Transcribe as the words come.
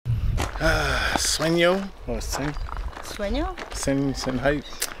Sueño. Oh, Sueño?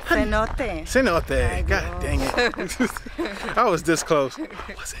 How Cenote. Cenote. God dang it. I was this close.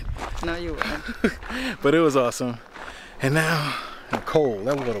 Was it? No, you weren't. But it was awesome. And now, cold.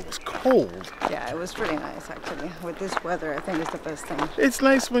 That water was cold. Yeah, it was really nice actually. With this weather, I think it's the best thing. It's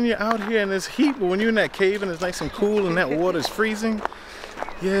nice when you're out here in this heat, but when you're in that cave and it's nice and cool and that water is freezing,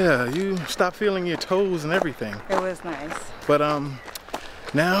 yeah, you stop feeling your toes and everything. It was nice. But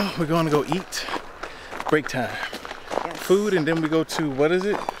now we're going to go eat. Break time. Yes. Food, and then we go to, what is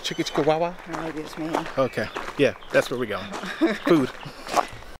it? Chicken Wawa? Oh, Dios mío. Okay, yeah, that's where we're going. Food.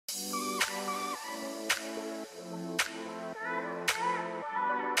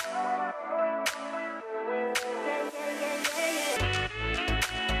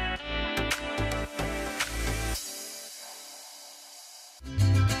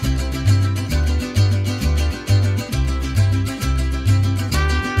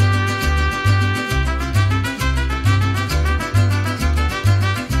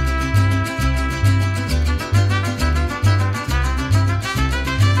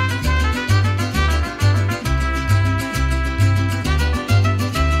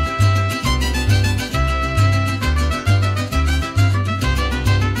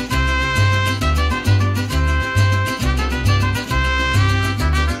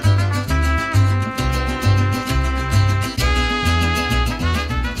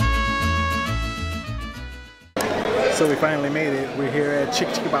 So we finally made it. We're here at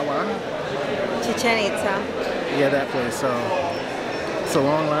Chichen Itza. Yeah, that place. So it's a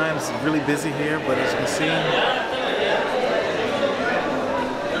long line. It's really busy here, but as you can see,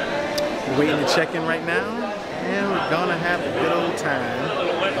 we're waiting to check in right now, and we're gonna have a good old time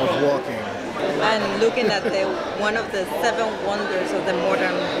of walking And looking at one of the 7 wonders of the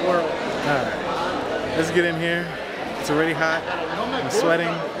modern world. All right, let's get in here. It's already hot. I'm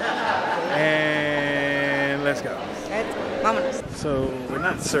sweating, and let's go. Vámonos. So we're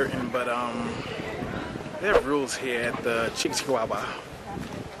not certain, but they have rules here at the Chichen Itza.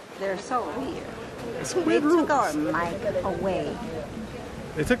 They're so weird. It's weird rules. They took our mic away.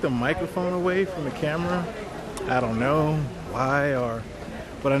 They took the microphone away from the camera. I don't know why,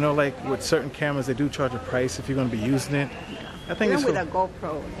 but I know like with certain cameras they do charge a price if you're going to be using it. I think Even it's with a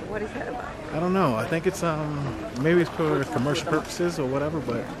GoPro. What is that about? I don't know. I think it's maybe it's for commercial purposes or whatever,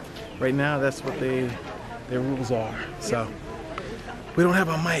 but right now that's what their rules are. So we don't have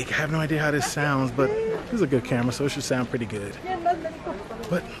a mic. I have no idea how this sounds, but this is a good camera, so it should sound pretty good.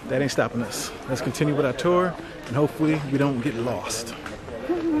 But that ain't stopping us. Let's continue with our tour, and hopefully we don't get lost.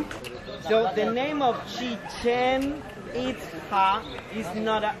 So the name of Chichen Itza is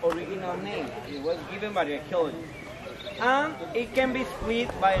not an original name. It was given by the archaeologists. And it can be split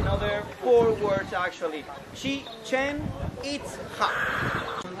by another 4 words actually. Chichen Itza.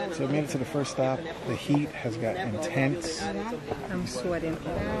 So we made it to the first stop. The heat has got intense. I'm sweating.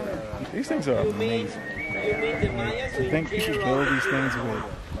 These things are amazing. To think people build these things with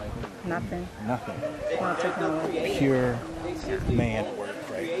Nothing. nothing. No technology. Pure man work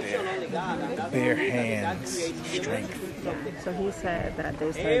right there. Bare hands, strength. So he said that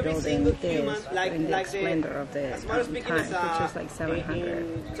they started building this in the splendor of the time, which is like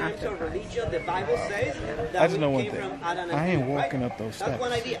 700 after Christ. I just know one thing. I ain't walking up those steps.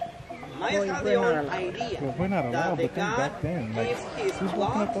 Well, Well, we're not allowed, but then back then, like, who's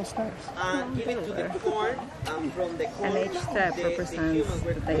walking up those steps? And each step represents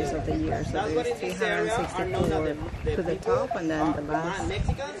the days of the year. So there's 364 to the top, and then the last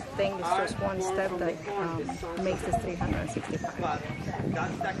thing is just one step that makes it 365.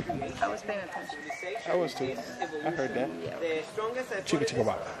 I was paying attention. I was too. I heard that. Chicka chicka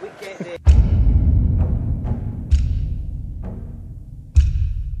wow.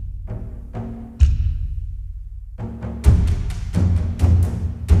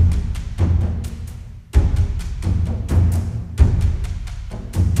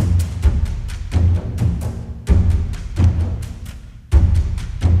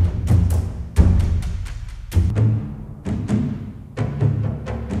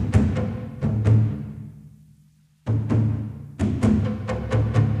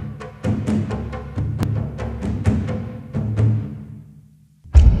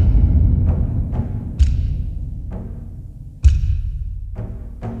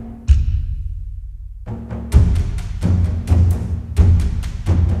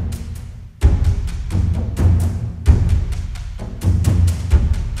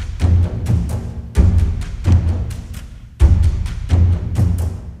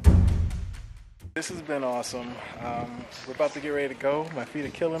 This has been awesome. We're about to get ready to go. My feet are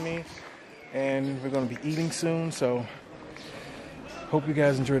killing me, and we're going to be eating soon. So Hope you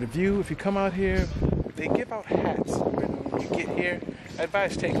guys enjoy the view. If you come out here, they give out hats when you get here. I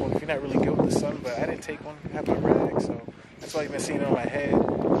advise take one if you're not really good with the sun, but I didn't take one. I have my rag, so that's why you've been seeing it on my head.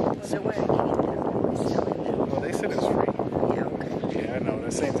 Well, they weren't getting them. Well, they said it's free. Yeah, okay. Yeah, I know. The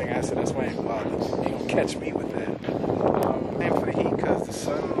same thing I said. That's why I ain't bothered. You don't catch me with that. And for the heat, because the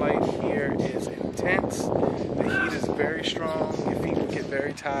sunlight here is intense. The heat is very strong. Your feet will get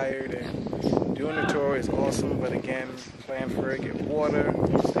very tired. And doing the tour is awesome. But again, plan for it. Get water.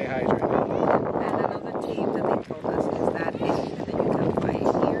 Stay hydrated. And another tip that they told us is that anything that you can find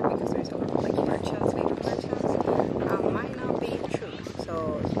here, because there's a lot of like merchants, vegan merchants, might not be true.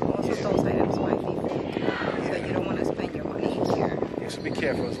 So most of those items might be fake. So you don't want to spend your money here. Yeah, so be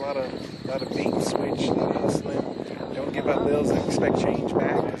careful. There's a lot of bait and switch, a lot of hustling. Don't give out bills and expect change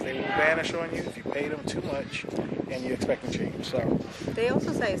back, because they will vanish on you if you pay them too much and you're expecting change. So they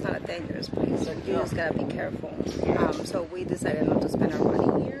also say it's not a dangerous place, so you just gotta be careful. So we decided not to spend our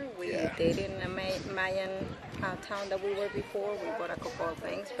money here. We did in a Mayan town that we were before. We bought a couple of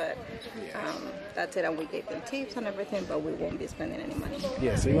things, but that's it. And we gave them tips and everything, but we won't be spending any money.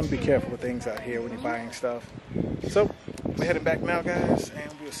 Yeah, so you want to be careful with things out here when you're buying stuff. So we're headed back now, guys,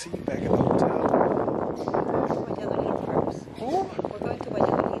 and we'll see you back at the hotel. Valladolid first. Who? We're going to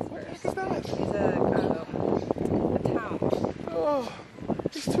Valladolid first. What is that? It's a town. Oh,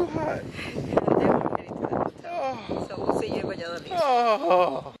 it's too hot. And then we're heading to the hotel. Oh. So we'll see you in Valladolid.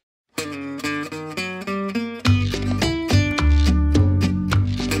 Oh.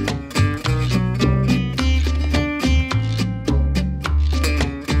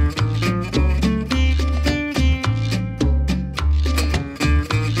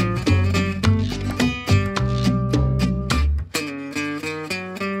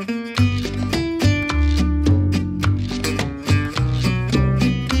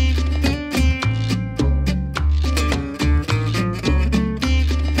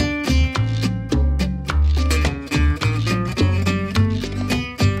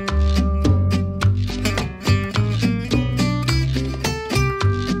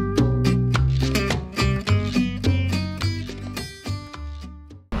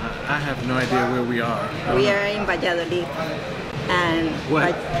 I have no idea where we are. We are in Valladolid. And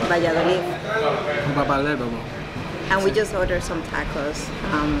What? Valladolid. Babalebo. And we just ordered some tacos.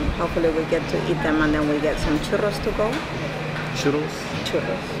 Hopefully we get to eat them, and then we get some churros to go. Churros.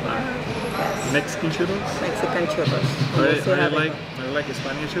 Churros. Yes. Mexican churros. Mexican churros. Are they like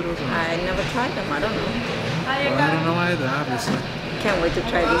Hispanic churros? Or not? I never tried them. I don't know. Well, I don't know either, obviously. Can't wait to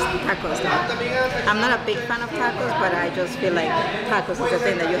try these tacos though. I'm not a big fan of tacos, but I just feel like tacos is the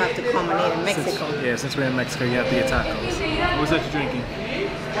thing that you have to come and eat in Mexico. Since we're in Mexico, you have to get tacos. What's that you're drinking?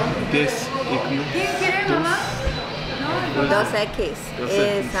 This Dos X is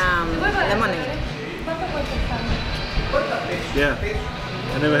lemonade. Yeah,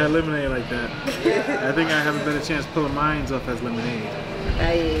 I never had lemonade like that. I think I have a better chance pulling mine off as lemonade.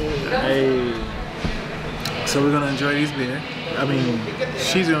 Hey. So we're gonna enjoy these beer. I mean,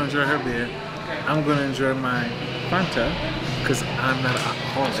 she's gonna enjoy her beer. I'm gonna enjoy my Fanta, because I'm not an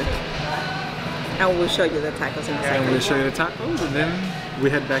alcoholic. And we'll show you the tacos in a second. And we'll show you the tacos, and then we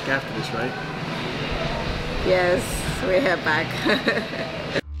head back after this, right? Yes, we head back.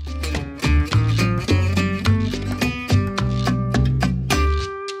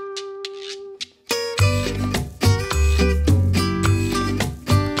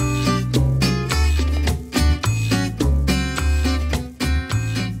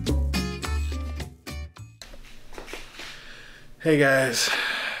 Hey guys,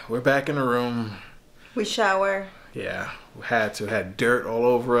 we're back in the room. We shower. Yeah, we had dirt all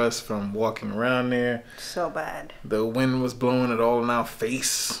over us from walking around there. So bad. The wind was blowing it all in our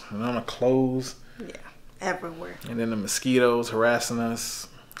face and on our clothes. Yeah, everywhere. And then the mosquitoes harassing us.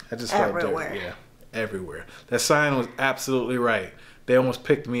 I just felt dirty. Yeah, everywhere. That sign was absolutely right. They almost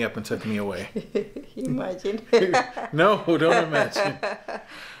picked me up and took me away. Imagine. No, don't imagine.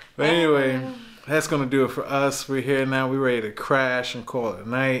 But anyway, that's going to do it for us. We're here now. We're ready to crash and call it a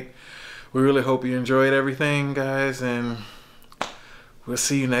night. We really hope you enjoyed everything, guys, and we'll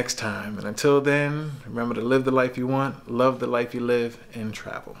see you next time. And until then, remember to live the life you want, love the life you live, and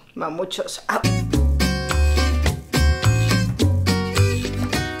travel. Mamuchos out.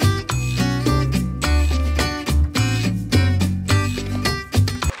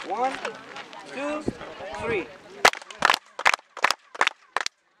 1, 2, 3.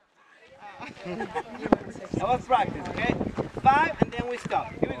 That was practice, okay? 5 and then we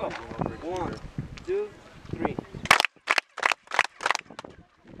stop. Here we go. 1, 2, 3.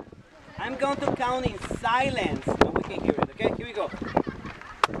 I'm going to count in silence and we can hear it, okay? Here we go.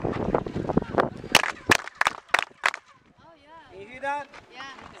 Can you hear that?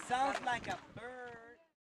 like a